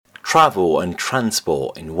travel and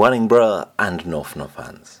transport in Wellingborough and North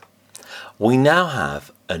Northants. We now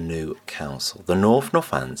have a new council, the North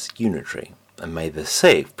Northants Unitary, and May the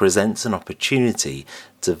 6th presents an opportunity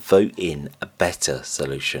to vote in a better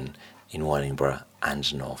solution in Wellingborough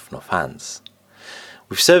and North Northants.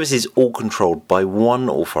 With services all controlled by one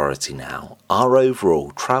authority now, our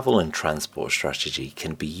overall travel and transport strategy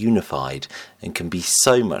can be unified and can be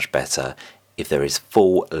so much better if there is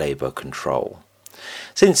full Labour control.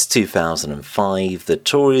 Since 2005, the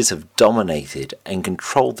Tories have dominated and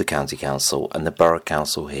controlled the County Council and the Borough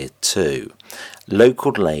Council here too.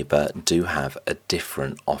 Local Labour do have a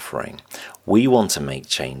different offering. We want to make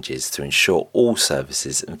changes to ensure all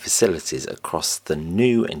services and facilities across the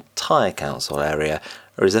new entire council area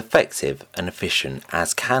are as effective and efficient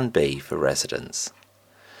as can be for residents.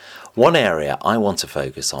 One area I want to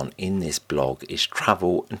focus on in this blog is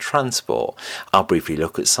travel and transport. I'll briefly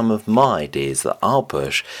look at some of my ideas that I'll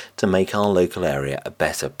push to make our local area a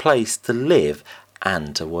better place to live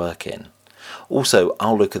and to work in. Also,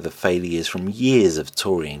 I'll look at the failures from years of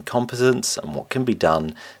Tory incompetence and what can be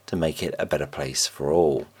done to make it a better place for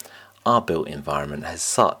all. Our built environment has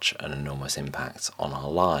such an enormous impact on our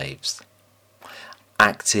lives.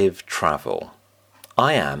 Active travel.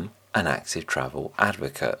 I am an active travel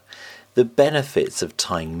advocate. The benefits of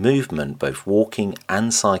tying movement, both walking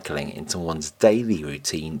and cycling, into one's daily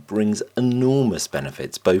routine brings enormous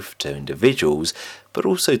benefits both to individuals but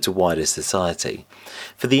also to wider society.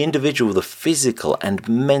 For the individual, the physical and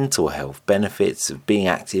mental health benefits of being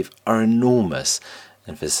active are enormous,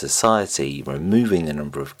 and for society, removing the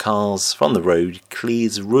number of cars from the road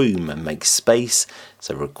clears room and makes space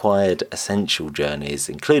so required essential journeys,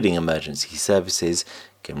 including emergency services,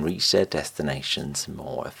 can reach their destinations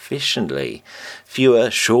more efficiently.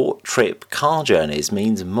 Fewer short trip car journeys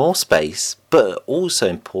means more space, but also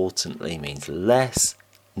importantly means less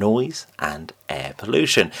noise and air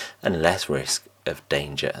pollution and less risk of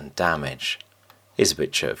danger and damage. Here's a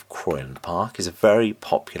picture of Croyland Park. It's a very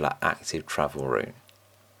popular active travel route.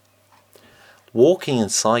 Walking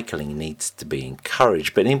and cycling needs to be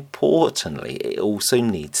encouraged, but importantly it also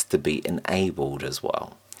needs to be enabled as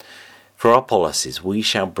well. For our policies, we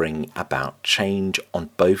shall bring about change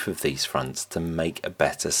on both of these fronts to make a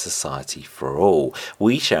better society for all.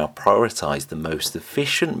 We shall prioritise the most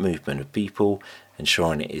efficient movement of people,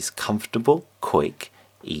 ensuring it is comfortable, quick,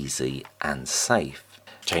 easy and safe.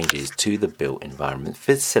 Changes to the built environment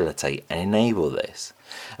facilitate and enable this.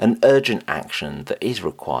 An urgent action that is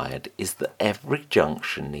required is that every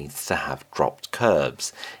junction needs to have dropped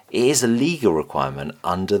curbs. It is a legal requirement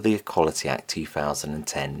under the Equality Act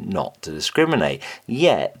 2010 not to discriminate,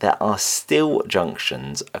 yet there are still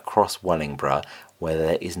junctions across Wellingborough where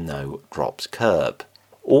there is no dropped curb.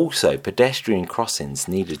 Also, pedestrian crossings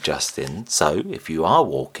need adjusting, so if you are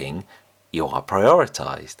walking, you are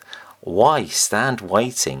prioritised. Why stand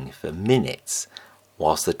waiting for minutes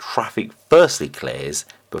whilst the traffic firstly clears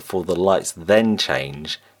before the lights then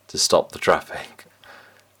change to stop the traffic?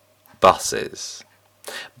 Buses.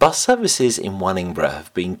 Bus services in Wellingborough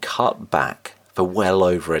have been cut back for well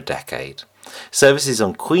over a decade. Services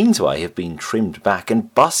on Queensway have been trimmed back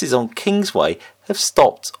and buses on Kingsway have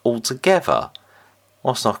stopped altogether.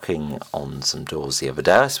 Whilst knocking on some doors the other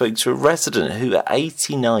day, I spoke to a resident who at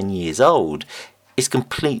 89 years old is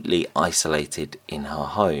completely isolated in her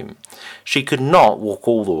home. She could not walk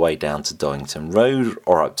all the way down to Doddington Road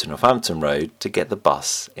or up to Northampton Road to get the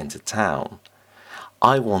bus into town.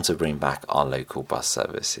 I want to bring back our local bus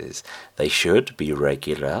services. They should be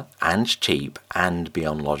regular and cheap and be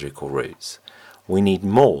on logical routes. We need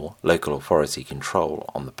more local authority control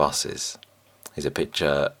on the buses. Here's a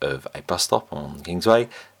picture of a bus stop on Kingsway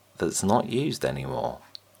that's not used anymore.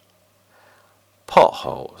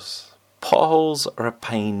 Potholes. Potholes are a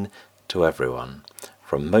pain to everyone,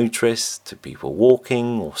 from motorists to people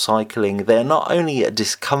walking or cycling. They are not only a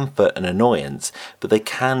discomfort and annoyance, but they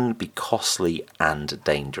can be costly and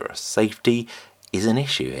dangerous. Safety is an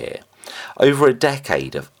issue here. Over a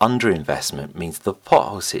decade of underinvestment means the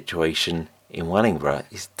pothole situation in Wellingborough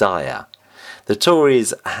is dire. The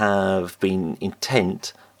Tories have been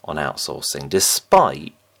intent on outsourcing,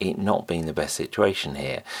 despite it not being the best situation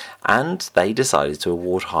here, and they decided to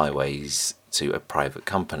award highways to a private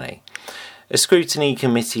company. A scrutiny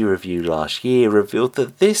committee review last year revealed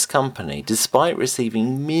that this company, despite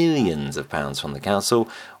receiving millions of pounds from the council,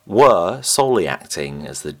 were solely acting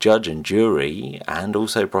as the judge and jury and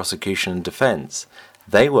also prosecution and defence.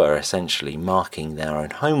 They were essentially marking their own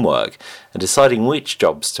homework and deciding which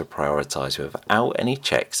jobs to prioritise without any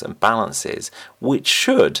checks and balances, which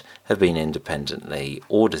should have been independently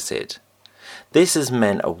audited. This has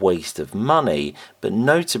meant a waste of money, but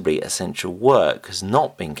notably essential work has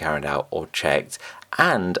not been carried out or checked,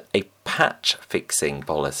 and a patch fixing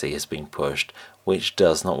policy has been pushed, which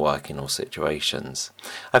does not work in all situations.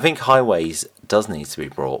 I think highways does need to be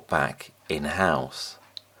brought back in-house.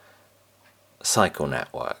 Cycle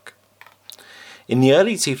network. In the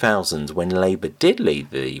early 2000s, when Labour did lead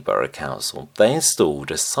the Borough Council, they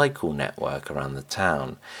installed a cycle network around the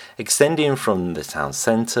town, extending from the town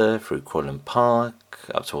centre through Croydon Park,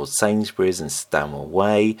 up towards Sainsbury's and Stanwell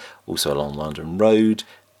Way, also along London Road,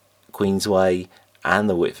 Queensway and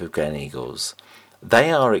the width of Gleneagles.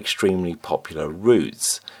 They are extremely popular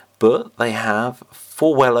routes, but they have,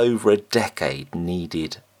 for well over a decade,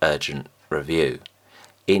 needed urgent review.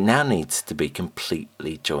 It now needs to be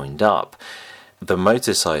completely joined up. The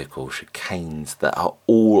motorcycle chicanes that are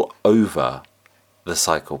all over the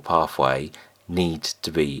cycle pathway need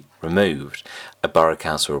to be removed. A Borough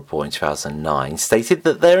Council report in 2009 stated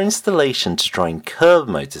that their installation to try and curb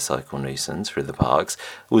motorcycle nuisance through the parks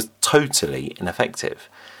was totally ineffective.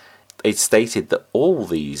 It stated that all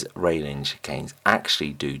these railing chicanes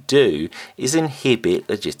actually do is inhibit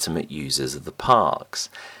legitimate users of the parks.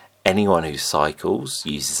 Anyone who cycles,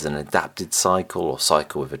 uses an adapted cycle or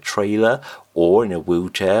cycle with a trailer or in a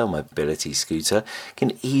wheelchair or mobility scooter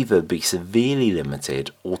can either be severely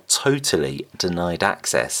limited or totally denied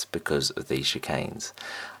access because of these chicanes.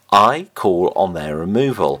 I call on their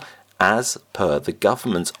removal as per the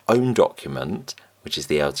government's own document, which is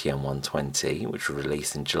the LTN 120, which was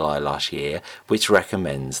released in July last year, which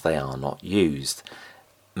recommends they are not used.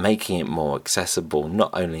 Making it more accessible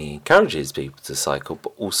not only encourages people to cycle,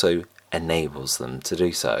 but also enables them to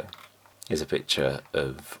do so. Here's a picture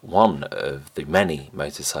of one of the many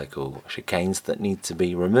motorcycle chicanes that need to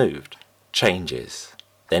be removed. Changes.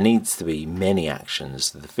 There needs to be many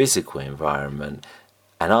actions to the physical environment,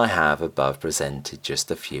 and I have above presented just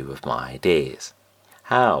a few of my ideas.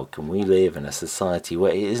 How can we live in a society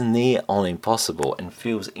where it is near on impossible and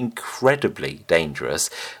feels incredibly dangerous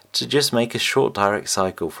to just make a short direct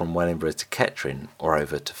cycle from Wellingborough to Kettering or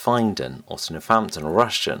over to Findon or to Northampton or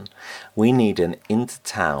Rushden? We need an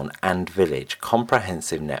inter-town and village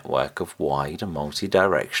comprehensive network of wide and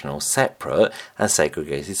multi-directional, separate and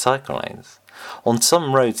segregated cycle lanes. On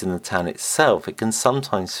some roads in the town itself, it can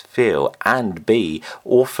sometimes feel and be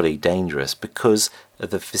awfully dangerous because of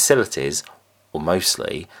the facilities, or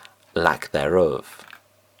mostly, lack thereof.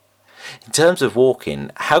 In terms of walking,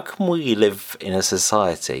 how can we live in a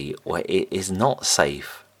society where it is not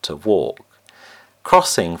safe to walk?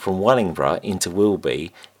 Crossing from Wellingborough into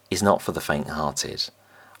Wilby is not for the faint-hearted.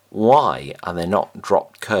 Why are there not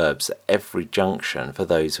dropped curbs at every junction for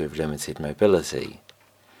those with limited mobility?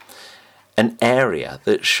 An area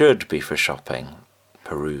that should be for shopping,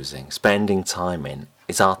 perusing, spending time in,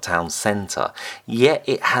 is our town centre, yet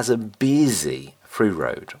it has a busy through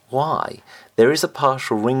road. Why? There is a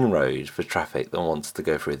partial ring road for traffic that wants to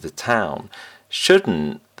go through the town.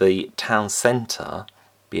 Shouldn't the town centre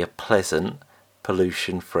be a pleasant,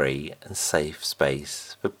 pollution-free and safe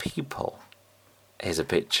space for people? Here's a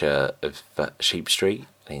picture of Sheep Street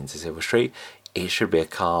into Silver Street. It should be a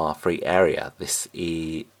car-free area.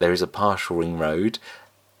 There is a partial ring road.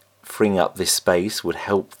 Freeing up this space would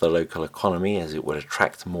help the local economy as it would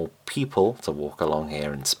attract more people to walk along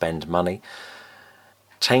here and spend money.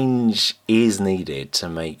 Change is needed to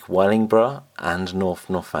make Wellingborough and North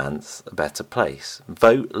Northants a better place.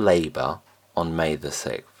 Vote Labour on May the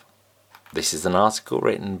 6th. This is an article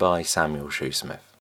written by Samuel Shoesmith.